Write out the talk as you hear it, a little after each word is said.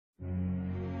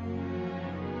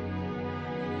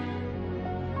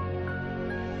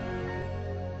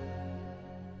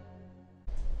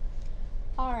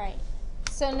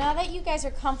So now that you guys are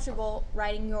comfortable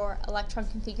writing your electron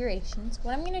configurations,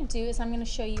 what I'm going to do is I'm going to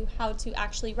show you how to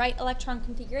actually write electron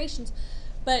configurations,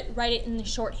 but write it in the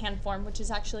shorthand form, which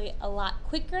is actually a lot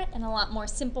quicker and a lot more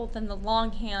simple than the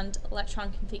longhand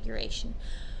electron configuration.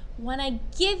 When I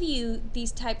give you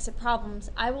these types of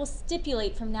problems, I will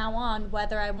stipulate from now on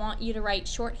whether I want you to write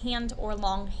shorthand or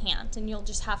longhand, and you'll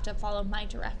just have to follow my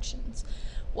directions.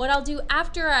 What I'll do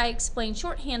after I explain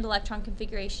shorthand electron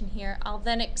configuration here, I'll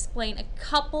then explain a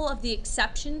couple of the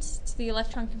exceptions to the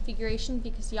electron configuration,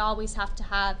 because you always have to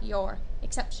have your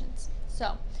exceptions.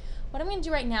 So what I'm going to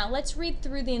do right now, let's read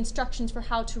through the instructions for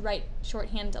how to write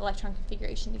shorthand electron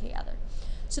configuration together.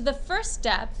 So the first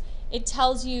step, it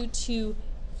tells you to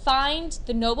find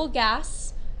the noble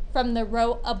gas from the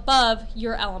row above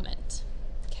your element.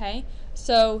 Okay,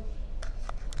 so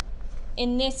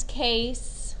in this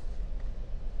case,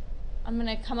 I'm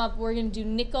going to come up, we're going to do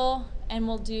nickel and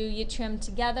we'll do yttrium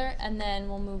together, and then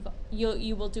we'll move,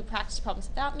 you will do practice problems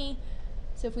without me.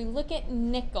 So if we look at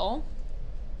nickel,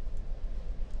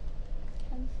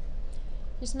 okay,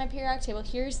 here's my periodic table,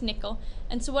 here's nickel,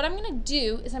 and so what I'm going to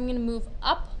do is I'm going to move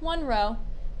up one row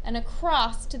and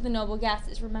across to the noble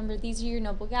gases. Remember, these are your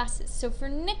noble gases. So for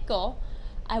nickel,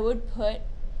 I would put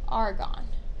argon.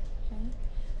 Okay?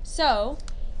 So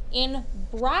in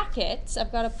brackets,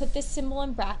 I've got to put this symbol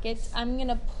in brackets, I'm going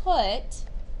to put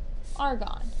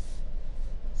argon.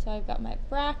 So I've got my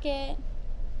bracket,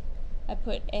 I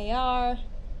put AR,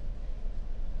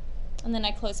 and then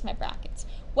I close my brackets.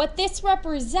 What this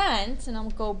represents, and I'll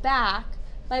go back,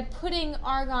 by putting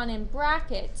argon in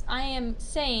brackets, I am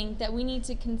saying that we need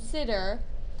to consider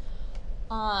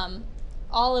all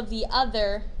of the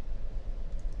other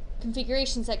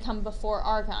configurations that come before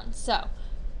argon. So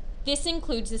this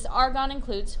argon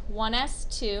includes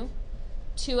 1s2,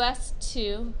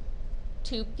 2s2,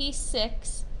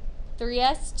 2p6,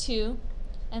 3s2,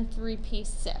 and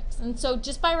 3p6. And so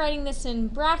just by writing this in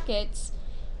brackets,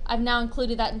 I've now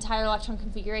included that entire electron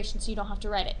configuration, so you don't have to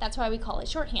write it. That's why we call it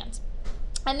shorthand.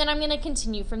 And then I'm going to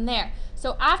continue from there.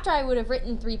 So after I would have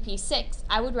written 3p6,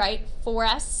 I would write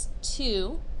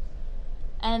 4s2,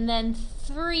 and then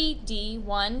 3d,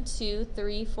 1, 2,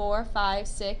 3, 4, 5,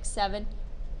 6, 7,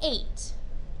 8.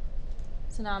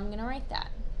 So now I'm going to write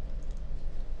that.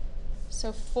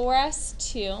 So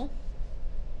 4s2,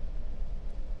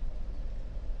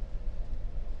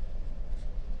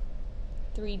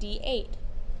 (3d8),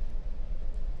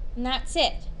 and that's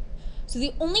it. So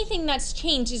the only thing that's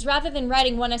changed is, rather than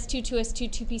writing 1s2,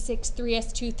 2s2, 2p6,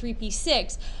 3s2,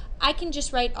 3p6, I can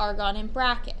just write argon in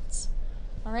brackets.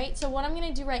 All right, so what I'm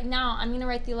going to do right now, I'm going to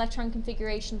write the electron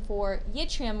configuration for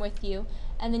yttrium with you,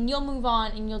 and then you'll move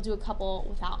on and you'll do a couple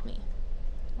without me.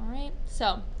 All right,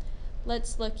 so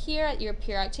let's look here at your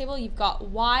periodic table. You've got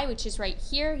Y, which is right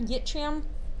here, yttrium.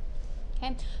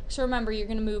 Okay, so remember, you're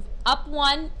going to move up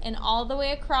one and all the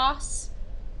way across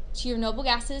to your noble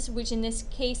gases, which in this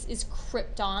case is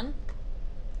krypton.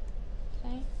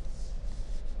 Okay,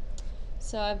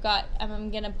 so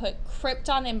I'm going to put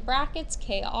krypton in brackets,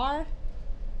 Kr,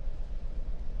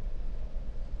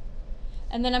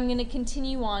 and then I'm going to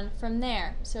continue on from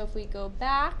there. So if we go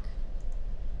back,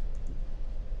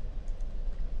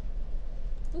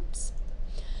 oops,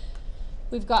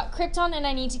 we've got krypton, and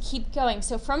I need to keep going.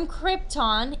 So from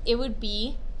krypton, it would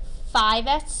be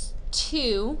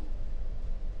 5s2,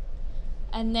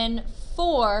 and then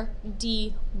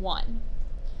 4d1.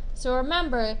 So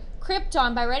remember,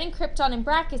 krypton, by writing krypton in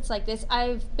brackets like this,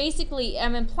 I'm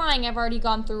implying I've already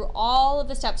gone through all of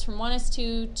the steps from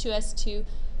 1s2, 2s2,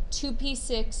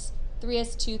 2p6,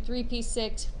 3s2,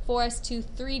 3p6, 4s2,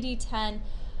 3d10,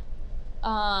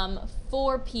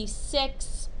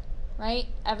 4p6, right?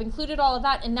 I've included all of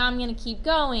that, and now I'm going to keep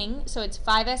going. So it's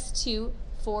 5s2,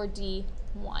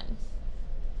 4d1.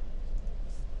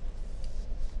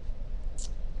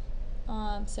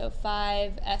 So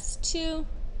 5s2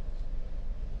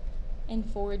 and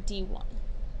 4d1.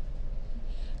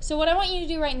 So what I want you to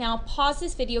do right now, pause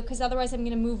this video, because otherwise I'm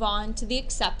going to move on to the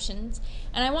exceptions,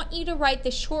 and I want you to write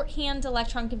the shorthand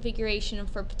electron configuration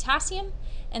for potassium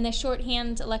and the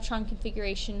shorthand electron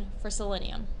configuration for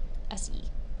selenium, Se.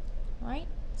 All right,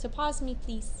 so pause me,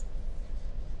 please.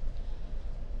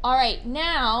 All right,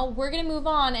 now we're going to move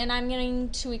on, and I'm going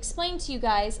to explain to you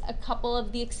guys a couple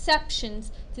of the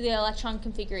exceptions to the electron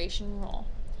configuration rule.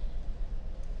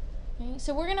 Okay,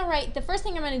 so we're going to write, the first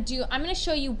thing I'm going to do, I'm going to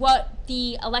show you what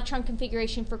the electron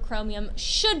configuration for chromium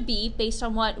should be based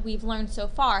on what we've learned so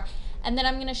far, and then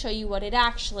I'm going to show you what it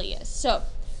actually is. So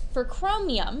for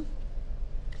chromium,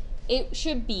 it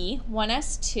should be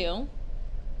 1s2,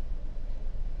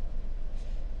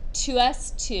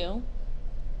 2s2,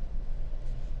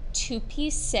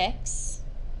 2p6,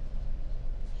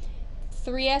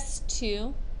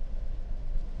 3s2,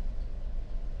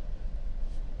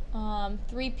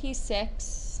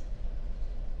 3p6,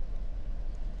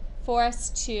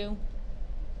 4s2,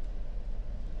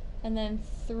 and then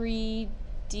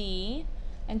 3d.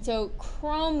 And so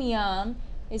chromium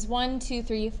is 1, 2,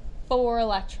 3, 4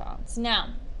 electrons. Now,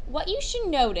 what you should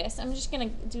notice, I'm just going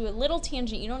to do a little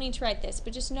tangent, you don't need to write this,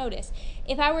 but just notice,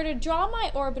 if I were to draw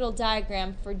my orbital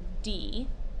diagram for D,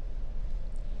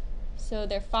 so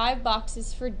there are 5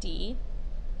 boxes for D,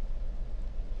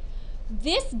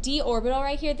 this D orbital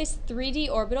right here, this 3D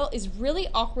orbital, is really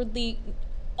awkwardly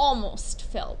almost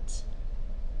filled.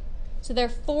 So there are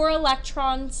 4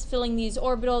 electrons filling these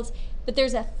orbitals, but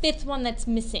there's a 5th one that's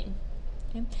missing.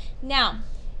 Okay? Now,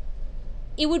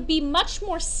 it would be much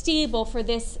more stable for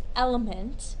this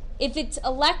element if its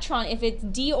electron, if its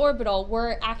d orbital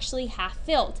were actually half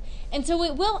filled. And so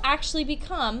it will actually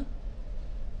become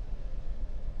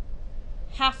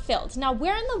half filled. Now,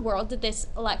 where in the world did this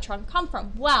electron come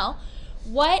from? Well,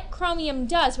 what chromium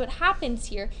does, what happens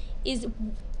here, is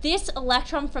this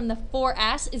electron from the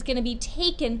 4s is going to be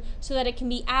taken so that it can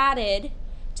be added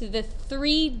to the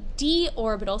 3d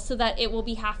orbital so that it will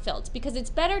be half filled. Because it's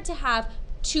better to have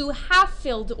 2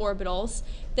 half-filled orbitals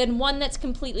than one that's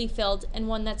completely filled and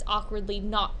one that's awkwardly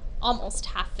not almost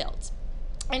half-filled.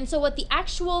 And so what the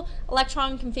actual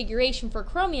electron configuration for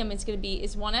chromium is going to be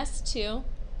is 1s2,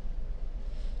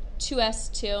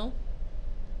 2s2,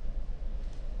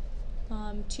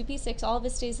 2p6, all of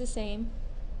it stays the same,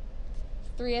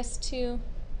 3s2,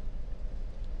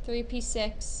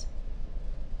 3p6,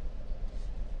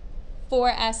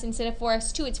 4s, instead of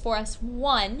 4s2, it's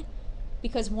 4s1,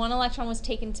 because 1 electron was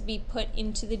taken to be put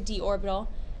into the d orbital,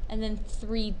 and then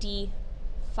 3d5.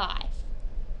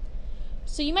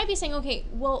 So you might be saying, okay,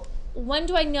 well, when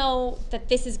do I know that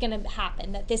this is going to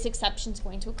happen, that this exception is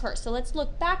going to occur? So let's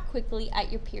look back quickly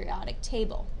at your periodic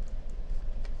table.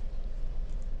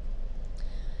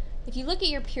 If you look at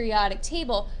your periodic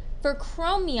table, for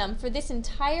chromium, for this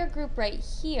entire group right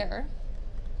here,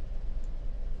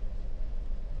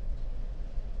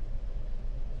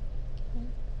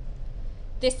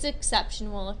 this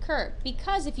exception will occur,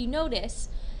 because if you notice,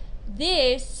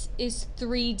 this is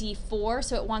 3d4,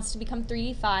 so it wants to become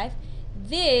 3d5.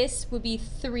 This would be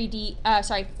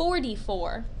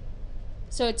 4d4,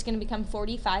 so it's going to become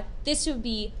 4d5. This would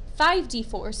be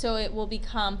 5d4, so it will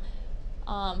become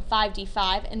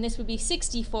 5d5, and this would be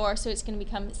 6d4, so it's going to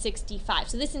become 6d5.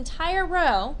 So this entire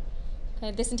row,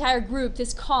 okay, this entire group,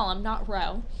 this column, not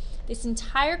row, this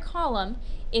entire column,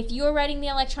 if you're writing the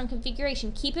electron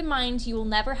configuration, keep in mind you will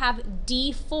never have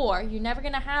D4. You're never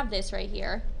going to have this right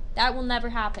here. That will never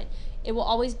happen. It will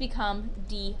always become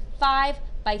D5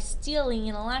 by stealing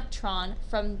an electron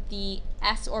from the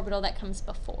s orbital that comes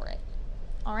before it.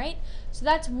 All right? So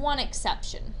that's one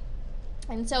exception.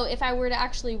 And so if I were to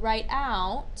actually write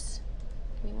out,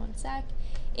 give me one sec,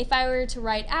 if I were to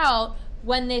write out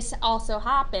when this also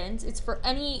happens, it's for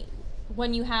any,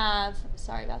 when you have,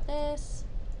 sorry about this,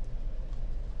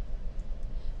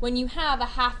 when you have a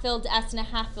half-filled s and a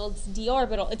half-filled d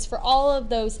orbital, it's for all of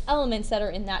those elements that are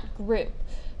in that group.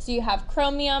 So you have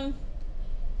chromium,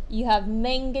 you have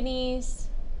manganese,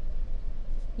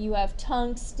 you have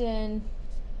tungsten.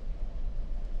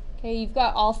 Okay, you've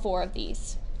got all 4 of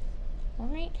these. All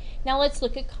right, now let's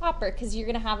look at copper, because you're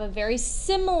going to have a very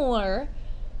similar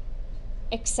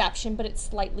exception, but it's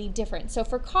slightly different. So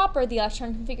for copper, the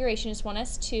electron configuration is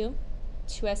 1s2,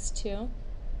 2s2,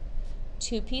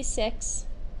 2p6,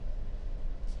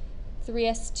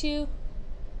 3s2,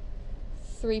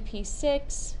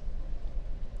 3p6,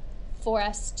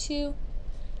 4s2,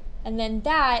 and then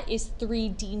that is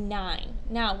 3d9.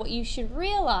 Now, what you should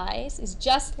realize is,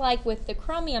 just like with the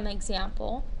chromium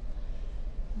example,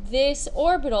 this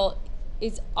orbital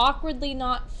is awkwardly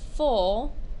not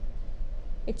full.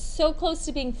 It's so close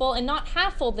to being full, and not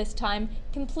half full this time,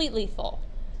 completely full.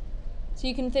 So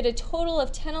you can fit a total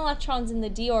of 10 electrons in the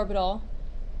d orbital,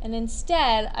 and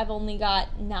instead I've only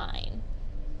got 9.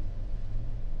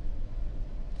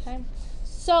 Okay?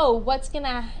 So what's going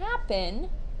to happen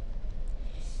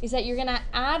is that you're going to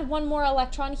add one more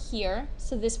electron here,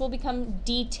 so this will become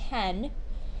d10,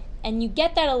 and you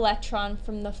get that electron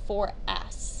from the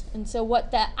 4s. And so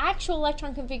what the actual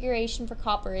electron configuration for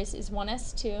copper is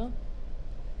 1s2,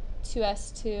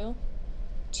 2s2,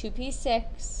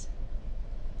 2p6,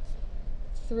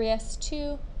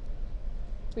 3s2,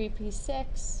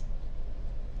 3p6,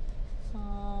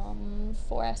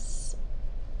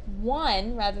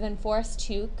 4s1 rather than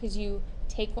 4s2, because you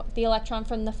take the electron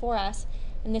from the 4s,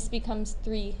 and this becomes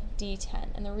 3d10.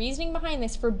 And the reasoning behind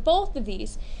this for both of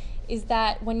these is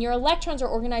that when your electrons are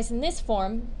organized in this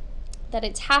form, that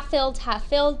it's half filled, half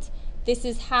filled. This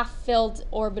is half filled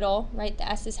orbital, right? The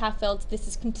S is half filled. This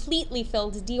is completely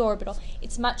filled d orbital.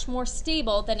 It's much more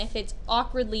stable than if it's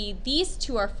awkwardly, these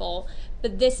two are full,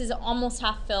 but this is almost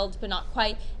half filled but not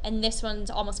quite, and this one's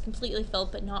almost completely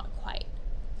filled but not quite.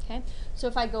 Okay? So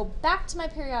if I go back to my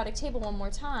periodic table one more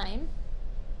time,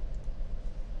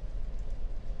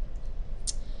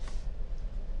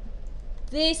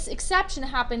 this exception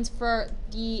happens for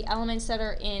the elements that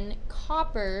are in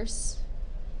copper's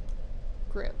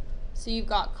group. So you've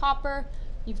got copper,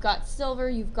 you've got silver,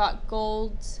 you've got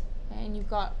gold, and you've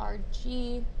got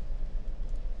Rg.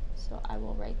 So I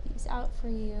will write these out for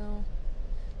you.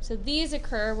 So these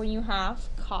occur when you have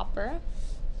copper,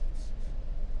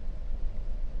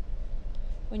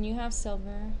 when you have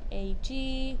silver,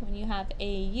 Ag, when you have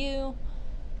Au,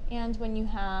 and when you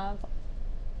have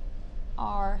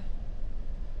Rg,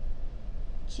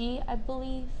 I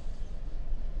believe.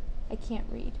 I can't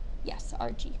read. Yes,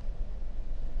 Rg.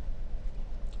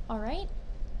 All right,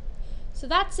 so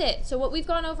that's it. So what we've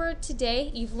gone over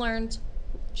today, you've learned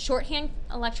shorthand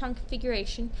electron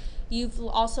configuration. You've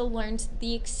also learned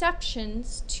the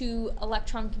exceptions to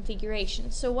electron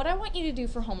configuration. So what I want you to do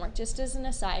for homework, just as an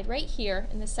aside, right here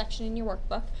in this section in your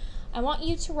workbook, I want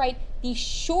you to write the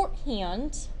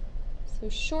shorthand, so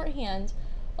shorthand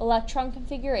electron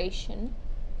configuration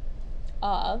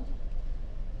of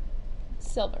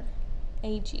silver.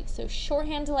 Ag. So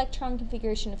shorthand electron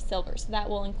configuration of silver. So that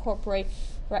will incorporate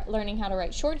learning how to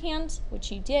write shorthand,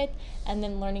 which you did, and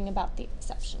then learning about the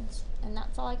exceptions. And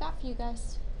that's all I got for you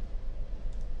guys.